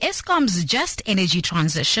Eskom's Just Energy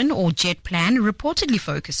Transition, or JET plan, reportedly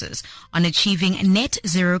focuses on achieving net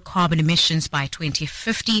zero carbon emissions by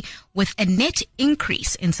 2050 with a net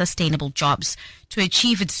increase in sustainable jobs. To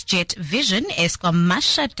achieve its JET vision, Eskom must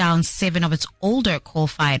shut down 7 of its older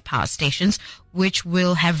coal-fired power stations, which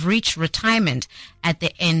will have reached retirement at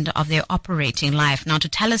the end of their operating life. Now, to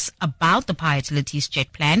tell us about the power utilities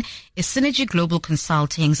JET plan is Synergy Global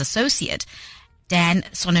Consulting's associate, Dan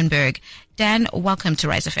Sonnenberg. Dan, welcome to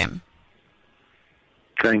Rise FM.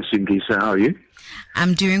 Thanks, Indisa. How are you?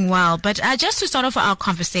 I'm doing well. But just to start off our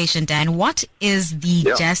conversation, Dan, what is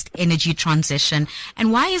the Just Energy Transition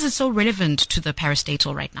and why is it so relevant to the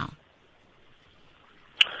parastatal right now?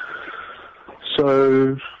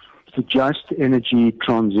 So the Just Energy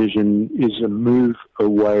Transition is a move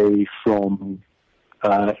away from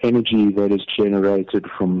energy that is generated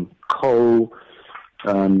from coal.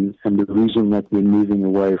 And the reason that we're moving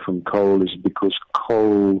away from coal is because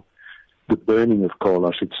coal, the burning of coal,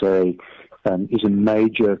 I should say, is a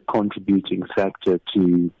major contributing factor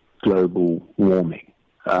to global warming.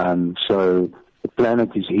 So the planet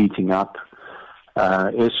is heating up.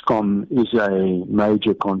 Eskom is a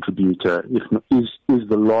major contributor, is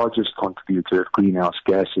the largest contributor of greenhouse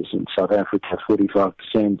gases in South Africa, 45%.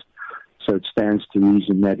 So it stands to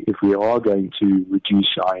reason that if we are going to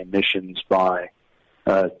reduce our emissions by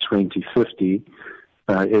 2050,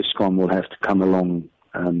 Eskom will have to come along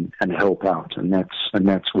and help out, and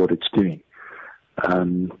that's what it's doing.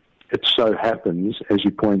 It so happens, as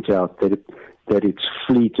you point out, that its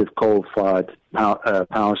fleet of coal-fired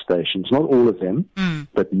power stations, not all of them,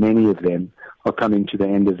 but many of them, are coming to the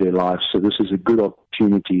end of their life. So this is a good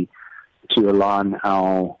opportunity to align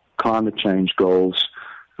our climate change goals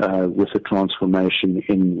with a transformation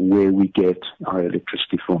in where we get our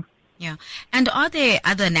electricity from. Yeah. And are there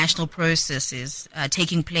other national processes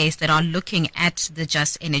taking place that are looking at the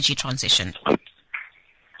Just Energy Transition?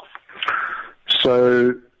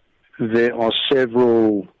 So there are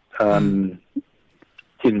several in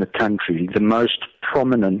the country. The most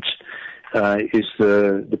prominent is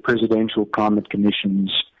the Presidential Climate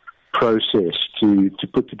Commission's process to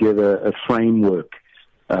put together a framework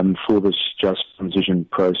for this Just Transition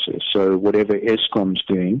process. So whatever Eskom's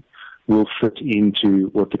doing will fit into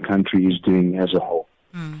what the country is doing as a whole.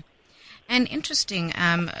 And interesting,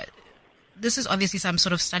 this is obviously some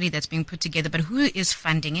sort of study that's being put together, but who is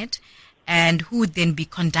funding it and who would then be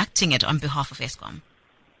conducting it on behalf of Eskom?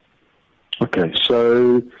 Okay,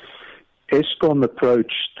 so Eskom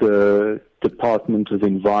approached the Department of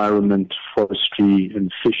Environment, Forestry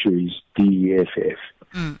and Fisheries, DEFF,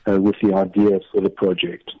 with the idea for the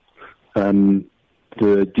project. The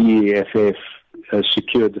DEFF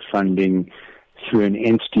secured the funding through an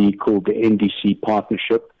entity called the NDC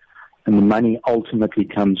Partnership, and the money ultimately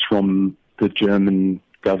comes from the German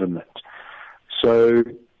government. So,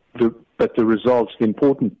 but the results, the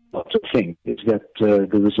important part to think is that the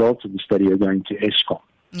results of the study are going to Eskom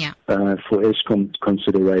for Eskom's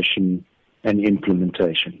consideration and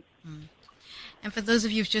implementation. And for those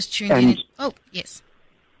of you who've just tuned in, oh yes.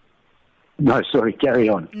 No, sorry, carry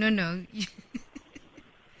on. No.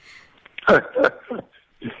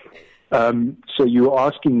 So you're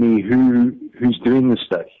asking me who's doing the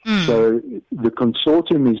study. So the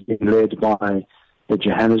consortium is being led by a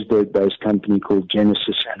Johannesburg-based company called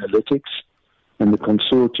Genesis Analytics, and the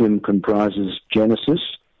consortium comprises Genesis,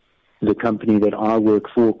 the company that I work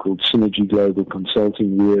for called Synergy Global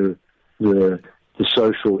Consulting. We're the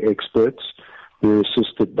social experts. We're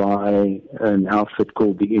assisted by an outfit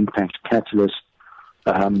called the Impact Catalyst,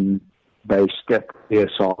 based at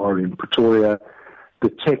ESR in Pretoria.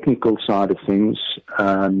 The technical side of things,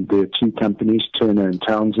 there are 2 companies, Turner and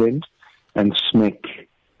Townsend, and SMEC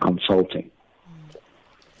Consulting.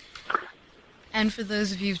 And for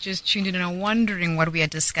those of you who've just tuned in and are wondering what we are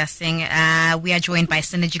discussing, we are joined by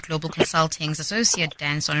Synergy Global Consulting's associate,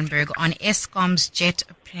 Dan Sonnenberg, on Eskom's JET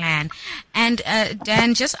plan. And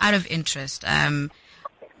Dan, just out of interest,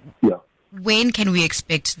 when can we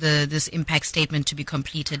expect this impact statement to be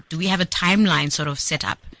completed? Do we have a timeline sort of set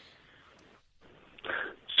up?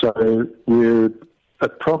 So we're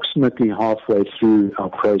approximately halfway through our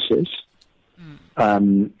process.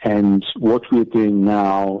 And what we're doing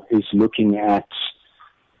now is looking at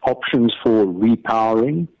options for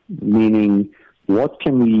repowering, meaning what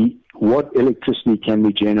electricity can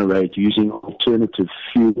we generate using alternative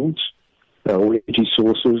fuels, or energy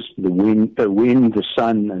sources, the wind, the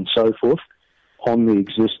sun, and so forth, on the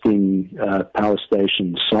existing power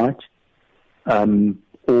station site,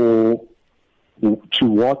 or to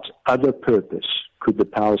what other purpose could the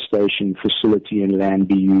power station facility and land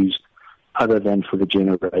be used other than for the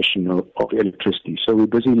generation of electricity. So we're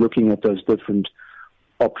busy looking at those different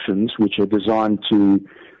options, which are designed to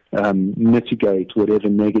mitigate whatever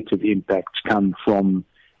negative impacts come from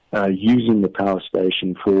using the power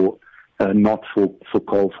station for not for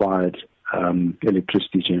coal-fired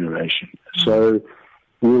electricity generation. So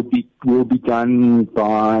we'll be done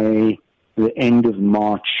by the end of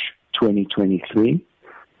March 2023,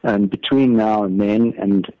 and between now and then,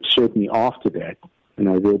 and certainly after that,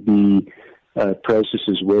 there'll be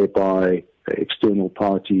processes whereby external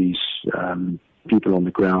parties, people on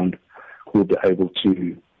the ground, will be able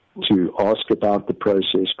to ask about the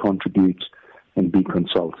process, contribute, and be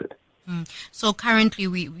consulted. So currently,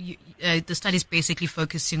 the study is basically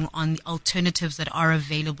focusing on the alternatives that are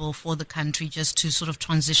available for the country just to sort of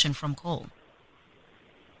transition from coal.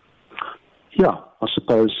 Yeah, I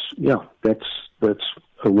suppose. Yeah, that's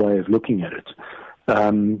a way of looking at it.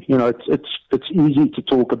 It's easy to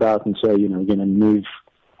talk about and say, we're going to move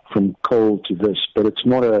from coal to this, but it's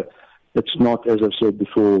not, as I've said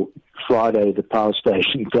before, Friday the power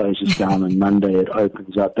station closes down and Monday it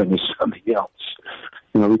opens up and there's something else.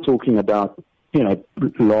 We're talking about,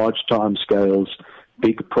 large time scales,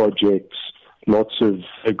 big projects, lots of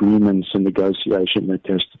agreements and negotiation that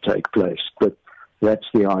has to take place. But that's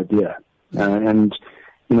the idea. And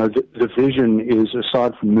the vision is,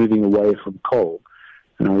 aside from moving away from coal,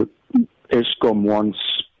 Eskom wants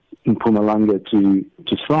Mpumalanga to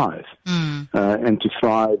thrive, and to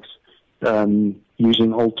thrive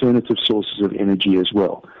using alternative sources of energy as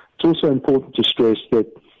well. It's also important to stress that,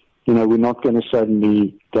 we're not going to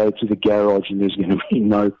suddenly go to the garage and there's going to be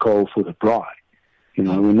no coal for the bride.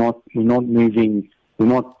 We're not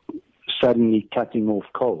suddenly cutting off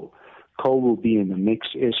coal. Coal will be in the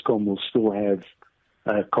mix. Eskom will still have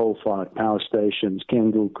coal-fired power stations,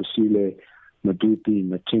 Kendal, Kusile, Madupi,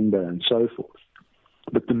 Matimba, and so forth.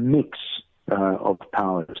 But the mix of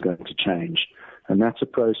power is going to change. And that's a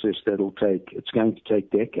process it's going to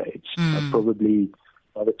take decades. Probably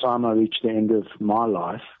by the time I reach the end of my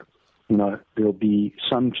life, there'll be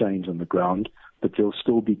some change on the ground, but there'll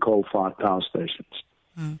still be coal-fired power stations.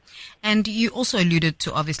 And you also alluded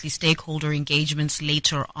to, obviously, stakeholder engagements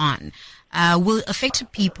later on. Will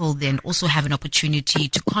affected people then also have an opportunity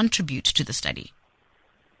to contribute to the study?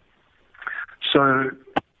 So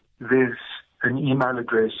there's an email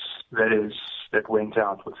address that went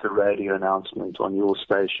out with the radio announcement on your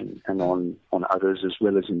station and on others, as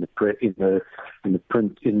well as in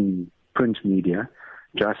print media,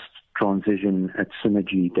 just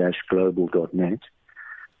transition@synergy-global.net.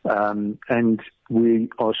 And we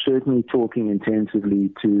are certainly talking intensively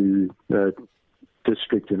to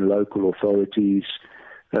district and local authorities,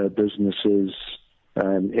 businesses,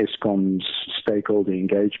 Eskom's stakeholder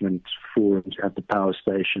engagement forums at the power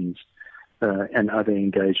stations, and other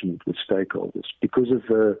engagement with stakeholders. Because of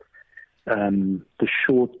the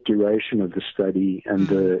short duration of the study and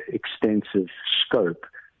the extensive scope,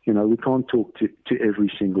 we can't talk to every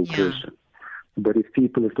single person. But if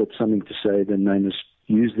people have got something to say, then they must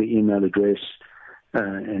use the email address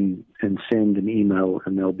and send an email,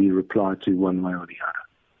 and they'll be replied to one way or the other.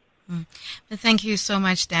 Thank you so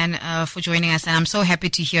much, Dan, for joining us. And I'm so happy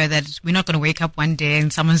to hear that we're not going to wake up one day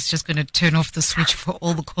and someone's just going to turn off the switch for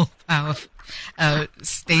all the coal power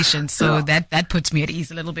stations. So that puts me at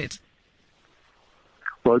ease a little bit.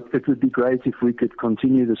 Well, it would be great if we could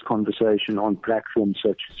continue this conversation on platforms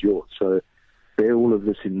such as yours. So bear all of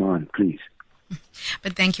this in mind, please.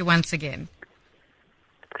 But thank you once again.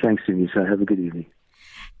 Thanks, Denisa. Have a good evening.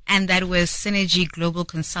 And that was Synergy Global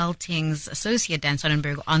Consulting's Associate Dan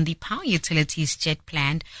Sonnenberg on the Power Utilities Jet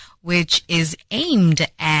Plan, which is aimed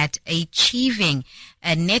at achieving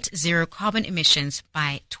a net zero carbon emissions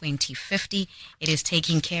by 2050. It is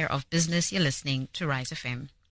taking care of business. You're listening to Rise FM.